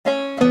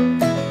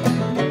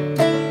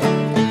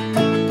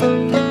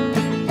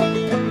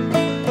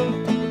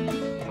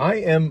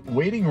am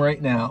waiting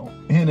right now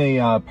in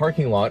a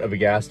parking lot of a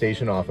gas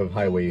station off of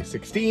Highway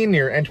 16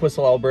 near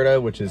Entwistle, Alberta,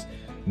 which is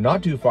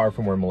not too far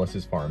from where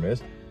Melissa's farm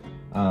is.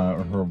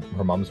 Or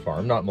her mom's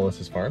farm, not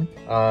Melissa's farm.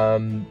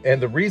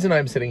 And the reason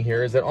I'm sitting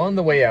here is that on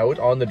the way out,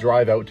 on the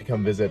drive out to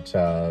come visit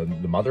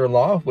the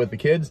mother-in-law with the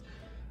kids,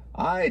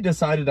 I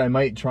decided I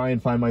might try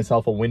and find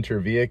myself a winter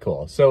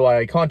vehicle. So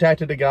I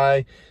contacted a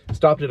guy,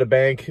 stopped at a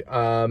bank,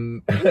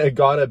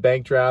 got a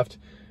bank draft.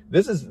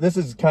 This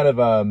is kind of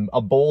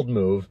a bold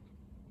move.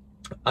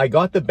 I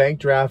got the bank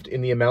draft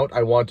in the amount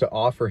I want to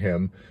offer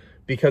him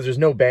because there's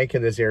no bank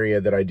in this area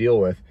that I deal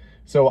with.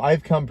 So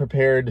I've come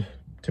prepared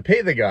to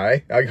pay the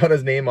guy. I got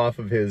his name off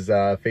of his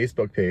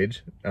Facebook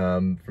page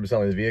from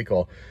selling the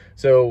vehicle.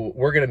 So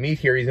we're going to meet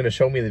here. He's going to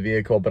show me the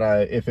vehicle,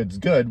 but if it's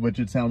good, which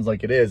it sounds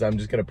like it is, I'm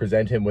just going to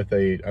present him with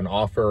an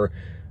offer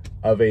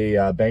of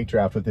a bank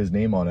draft with his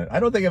name on it.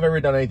 I don't think I've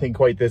ever done anything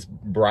quite this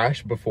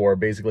brash before,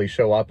 basically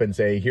show up and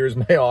say, here's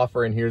my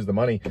offer and here's the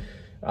money.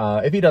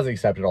 If he doesn't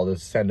accept it, I'll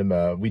just send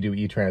him we do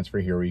e-transfer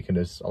here where you can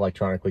just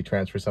electronically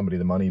transfer somebody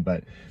the money,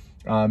 but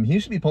he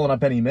should be pulling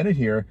up any minute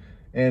here.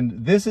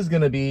 And this is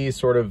going to be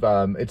sort of,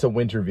 it's a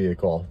winter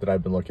vehicle that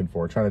I've been looking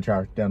for, trying to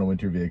track down a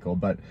winter vehicle.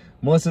 But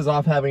Melissa's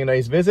off having a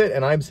nice visit,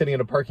 and I'm sitting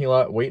in a parking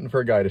lot waiting for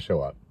a guy to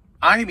show up.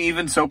 I'm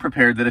even so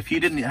prepared that if he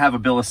didn't have a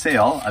bill of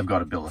sale, I've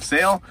got a bill of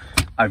sale,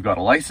 I've got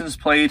a license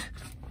plate,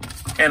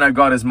 and I've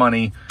got his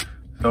money.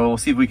 So we'll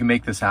see if we can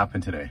make this happen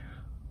today.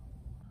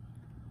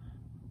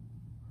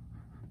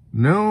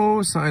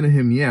 No sign of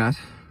him yet.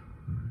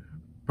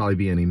 Probably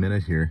be any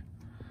minute here.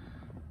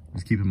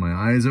 Just keeping my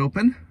eyes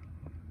open.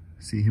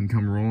 See him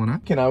come rolling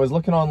up. And I was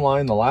looking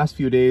online the last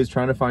few days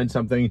trying to find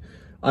something.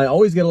 I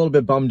always get a little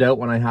bit bummed out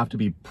when I have to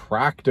be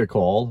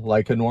practical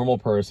like a normal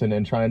person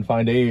and try and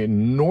find a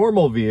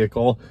normal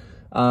vehicle.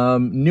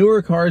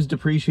 Newer cars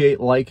depreciate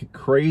like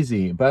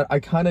crazy, but I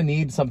kind of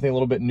need something a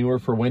little bit newer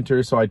for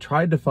winter. So I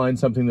tried to find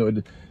something that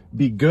would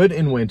be good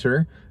in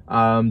winter,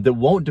 that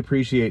won't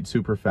depreciate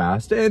super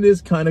fast and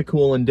is kind of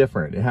cool and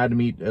different. It had to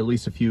meet at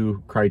least a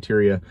few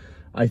criteria.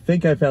 I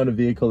think I found a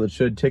vehicle that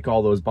should tick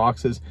all those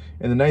boxes.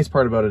 And the nice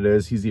part about it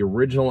is he's the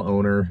original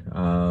owner.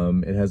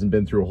 It hasn't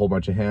been through a whole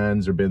bunch of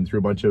hands or been through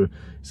a bunch of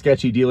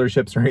sketchy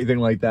dealerships or anything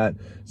like that.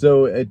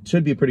 So it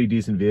should be a pretty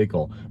decent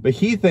vehicle. But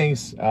he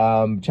thinks,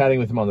 chatting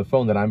with him on the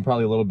phone, that I'm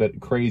probably a little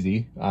bit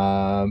crazy.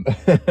 Because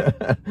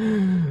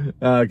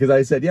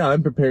I said, yeah,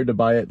 I'm prepared to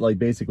buy it like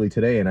basically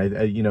today. And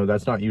I you know,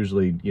 that's not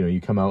usually, you know, you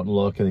come out and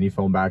look and then you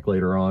phone back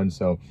later on.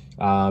 So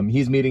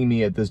he's meeting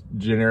me at this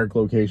generic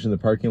location in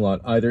the parking lot,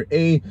 either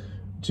A,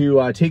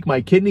 to take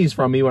my kidneys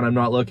from me when I'm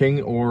not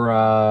looking,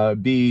 or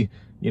B,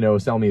 you know,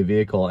 sell me a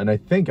vehicle. And I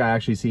think I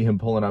actually see him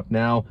pulling up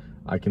now.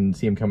 I can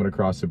see him coming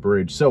across the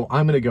bridge. So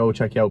I'm gonna go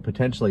check out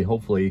potentially,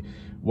 hopefully,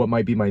 what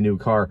might be my new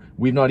car.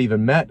 We've not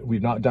even met.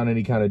 We've not done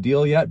any kind of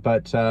deal yet,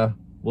 but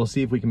we'll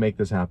see if we can make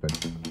this happen.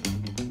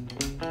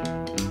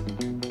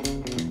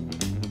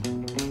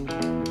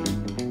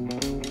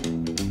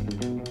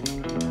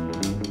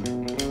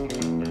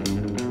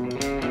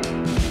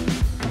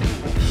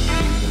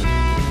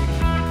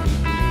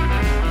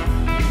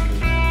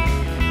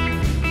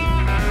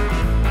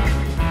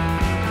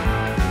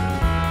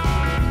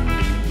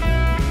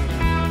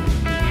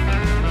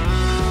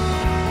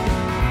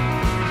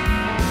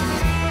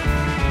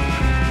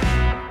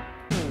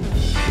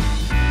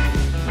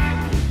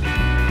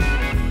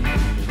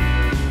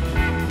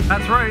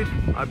 That's right,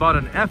 I bought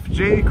an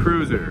FJ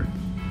Cruiser.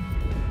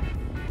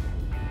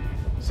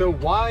 So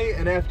why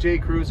an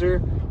FJ Cruiser?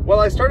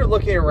 Well, I started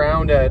looking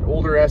around at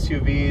older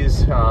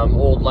SUVs,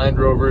 old Land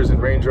Rovers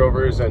and Range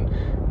Rovers, and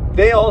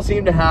they all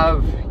seem to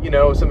have, you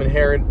know, some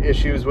inherent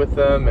issues with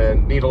them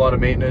and need a lot of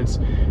maintenance.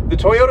 The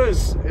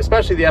Toyotas,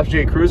 especially the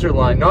FJ Cruiser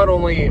line, not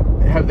only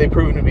have they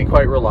proven to be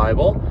quite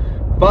reliable,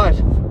 but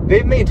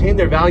they've maintained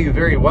their value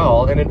very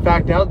well. And in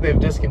fact, now that they've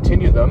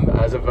discontinued them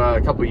as of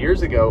a couple of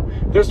years ago,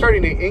 they're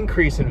starting to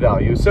increase in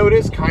value. So it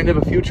is kind of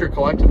a future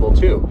collectible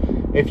too.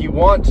 If you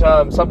want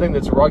something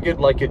that's rugged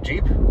like a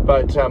Jeep,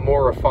 but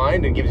more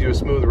refined and gives you a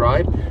smooth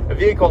ride, a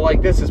vehicle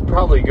like this is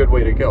probably a good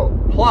way to go.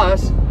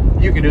 Plus,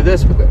 you can do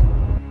this with it.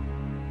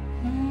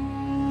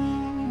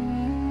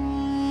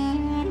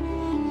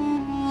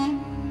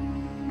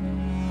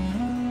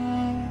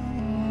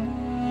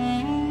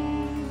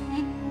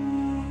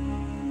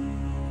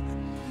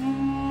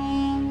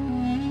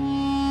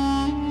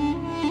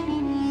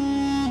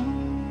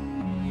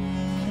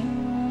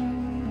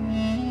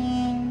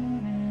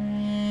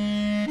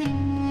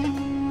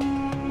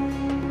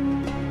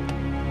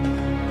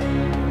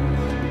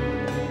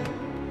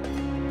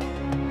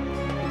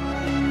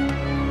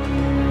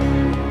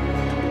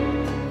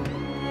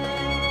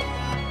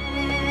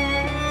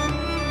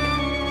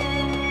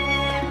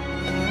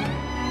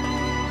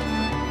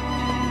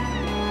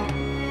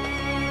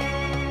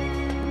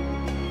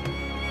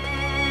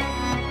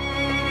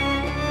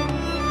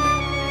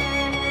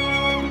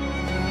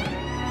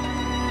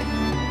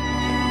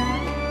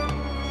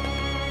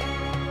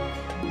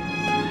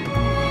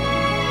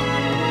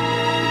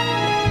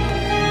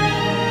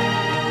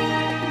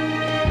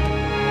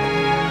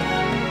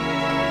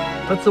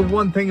 That's the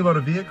one thing about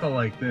a vehicle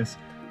like this.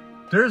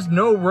 There's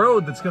no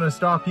road that's gonna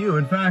stop you.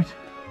 In fact,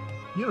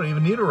 you don't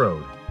even need a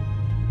road.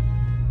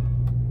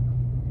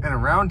 And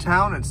around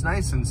town, it's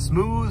nice and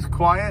smooth,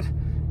 quiet,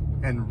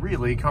 and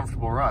really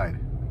comfortable ride.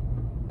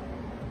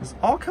 There's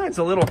all kinds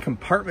of little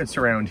compartments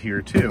around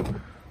here too.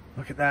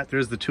 Look at that,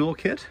 there's the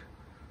toolkit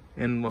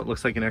and what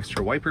looks like an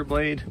extra wiper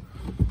blade.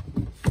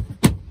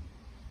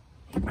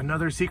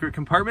 Another secret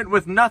compartment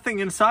with nothing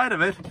inside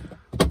of it,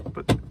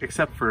 but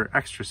except for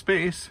extra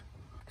space.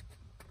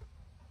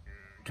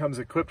 Comes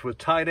equipped with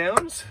tie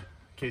downs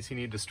in case you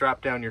need to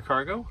strap down your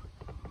cargo.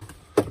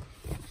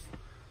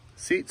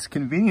 Seats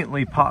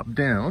conveniently pop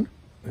down.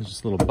 There's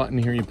just a little button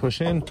here you push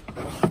in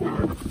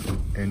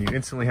and you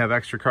instantly have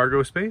extra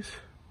cargo space.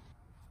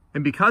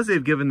 And because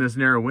they've given this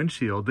narrow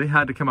windshield, they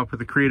had to come up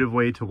with a creative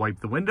way to wipe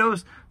the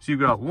windows. So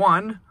you've got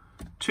 1,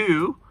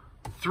 2,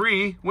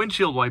 3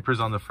 windshield wipers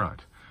on the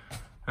front.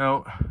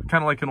 Now,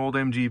 kind of like an old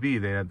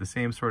MGB, they had the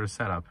same sort of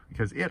setup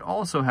because it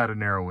also had a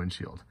narrow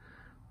windshield.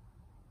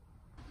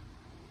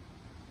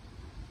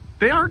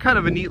 They are kind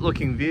of a neat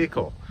looking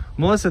vehicle.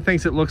 Melissa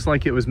thinks it looks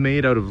like it was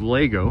made out of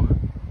Lego.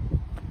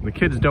 The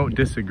kids don't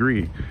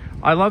disagree.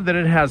 I love that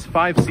it has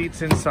 5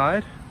 seats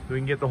inside. We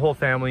can get the whole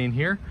family in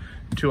here.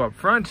 2 up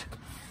front,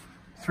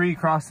 3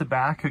 across the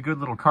back, a good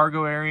little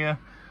cargo area.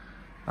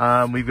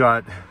 We've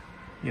got,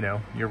 you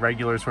know, your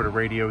regular sort of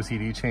radio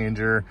CD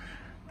changer,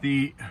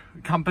 the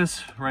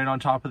compass right on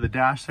top of the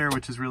dash there,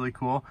 which is really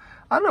cool.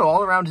 I don't know,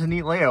 all around it's a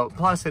neat layout.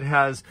 Plus it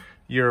has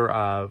your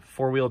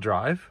 4-wheel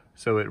drive.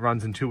 So it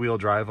runs in 2-wheel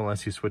drive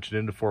unless you switch it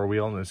into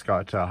 4-wheel, and it's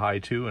got high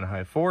 2 and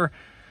high 4.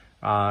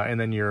 And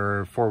then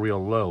your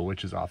 4-wheel low,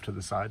 which is off to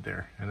the side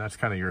there. And that's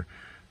kind of your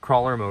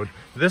crawler mode.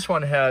 This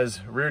one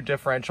has rear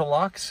differential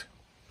locks,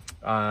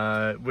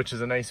 which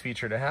is a nice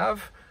feature to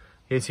have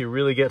in case you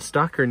really get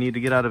stuck or need to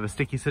get out of a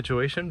sticky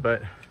situation.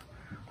 But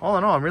all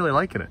in all, I'm really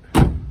liking it.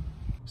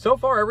 So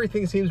far,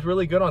 everything seems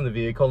really good on the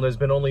vehicle, and there's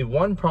been only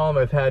one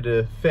problem I've had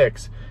to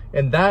fix,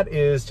 and that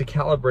is to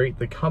calibrate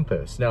the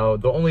compass. Now,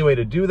 the only way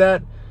to do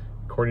that,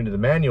 according to the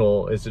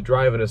manual, is to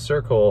drive in a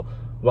circle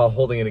while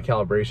holding in a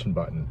calibration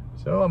button.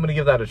 So I'm gonna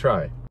give that a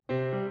try.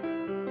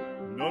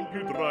 Non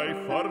più tra i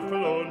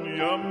farfalloni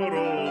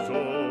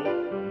amoroso,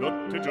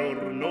 notte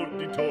giorno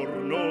di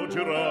torno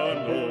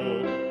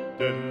girando,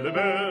 delle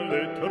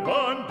belle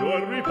turbando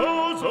al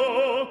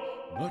riposo,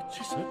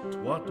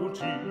 Narcisetto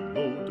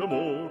Adolcino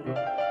d'amor.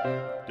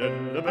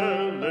 Delle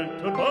belle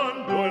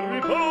turbando al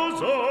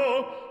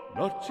riposo,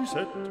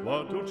 Narcisetto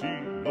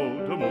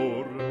Adolcino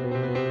d'amor.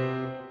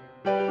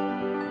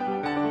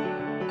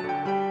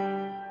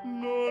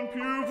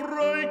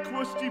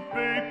 Questi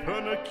bei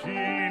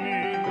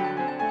panacchini,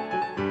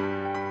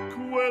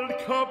 quel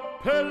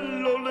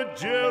cappello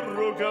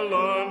leggero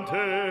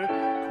galante,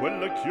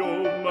 quella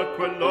chioma,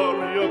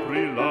 quell'aria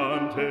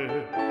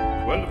brillante,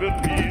 quel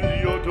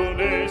vermiglio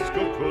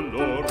d'onesco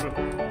color,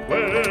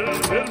 quel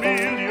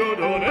vermiglio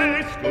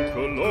d'onesco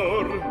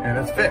color. And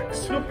it's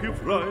fixed. Non più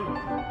frai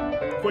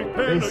quei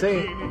They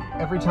say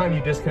panacchini. every time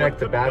you disconnect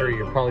the battery,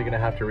 you're probably gonna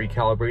have to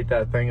recalibrate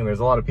that thing, and there's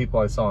a lot of people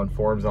I saw on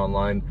forums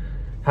online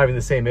having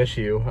the same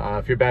issue.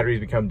 If your batteries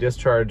become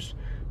discharged,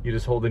 you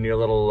just hold in your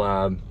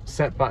little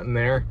set button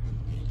there,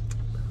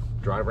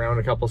 drive around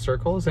a couple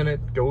circles, and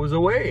it goes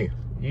away.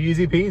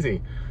 Easy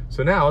peasy.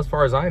 So now, as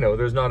far as I know,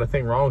 there's not a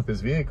thing wrong with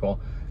this vehicle.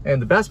 And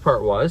the best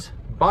part was,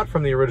 bought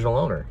from the original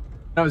owner.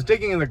 I was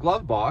digging in the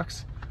glove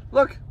box.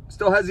 Look,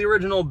 still has the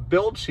original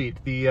build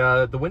sheet,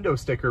 the window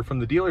sticker from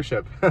the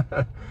dealership.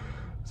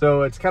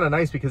 So it's kind of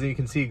nice because you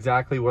can see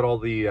exactly what all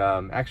the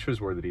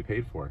extras were that he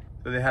paid for.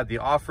 So they had the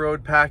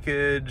off-road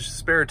package,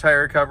 spare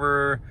tire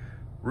cover,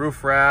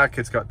 roof rack,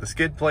 it's got the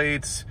skid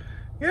plates.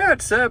 Yeah,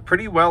 it's a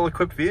pretty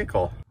well-equipped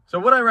vehicle. So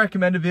would I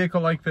recommend a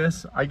vehicle like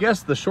this? I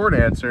guess the short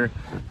answer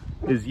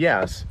is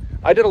yes.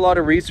 I did a lot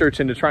of research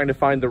into trying to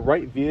find the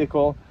right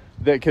vehicle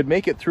that could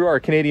make it through our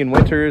Canadian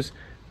winters,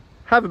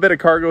 have a bit of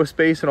cargo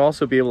space, and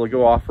also be able to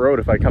go off-road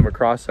if I come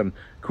across some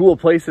cool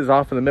places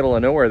off in the middle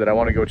of nowhere that I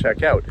want to go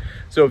check out.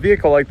 So a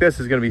vehicle like this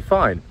is going to be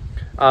fine.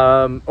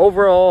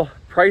 Overall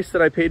price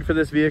that I paid for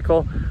this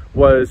vehicle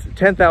was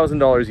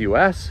 $10,000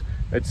 US.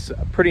 It's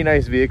a pretty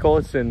nice vehicle.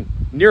 It's in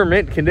near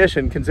mint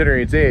condition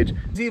considering its age.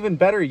 What's even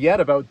better yet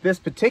about this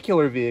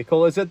particular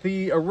vehicle is that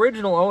the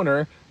original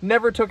owner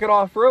never took it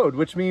off-road,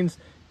 which means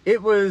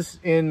it was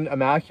in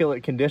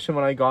immaculate condition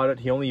when I got it.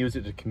 He only used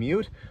it to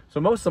commute. So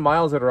most of the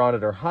miles that are on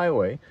it are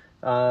highway.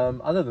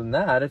 Other than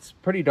that, it's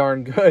pretty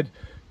darn good.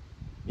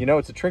 You know,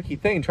 it's a tricky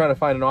thing trying to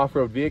find an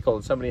off-road vehicle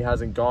that somebody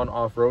hasn't gone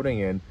off-roading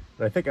in.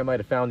 And I think I might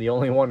have found the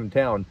only one in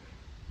town,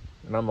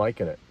 and I'm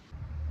liking it.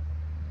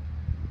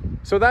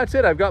 So that's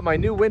it. I've got my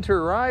new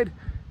winter ride,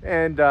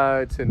 and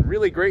it's in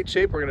really great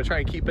shape. We're going to try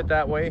and keep it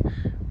that way.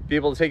 Be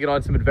able to take it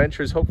on some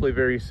adventures, hopefully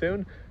very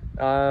soon.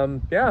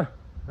 Yeah,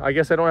 I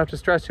guess I don't have to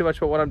stress too much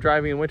about what I'm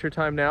driving in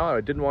wintertime now.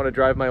 I didn't want to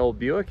drive my old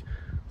Buick,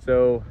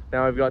 so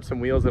now I've got some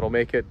wheels that'll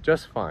make it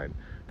just fine.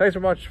 Thanks so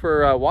much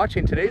for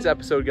watching today's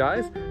episode,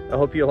 guys. I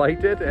hope you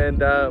liked it, and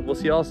we'll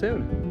see you all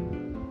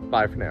soon.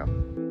 Bye for now.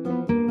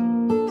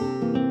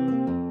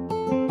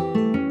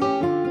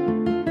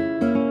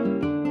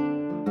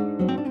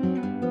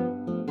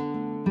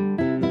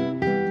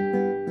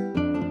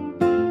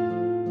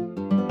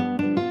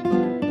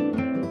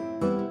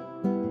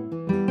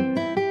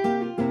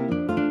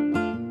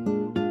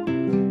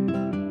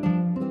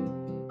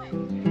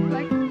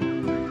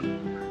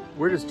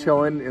 just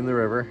chilling in the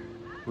river,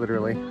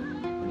 literally,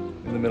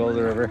 in the middle of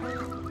the river.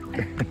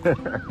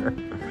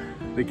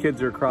 The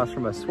kids are across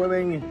from us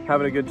swimming,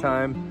 having a good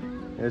time,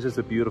 and it's just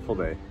a beautiful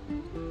day.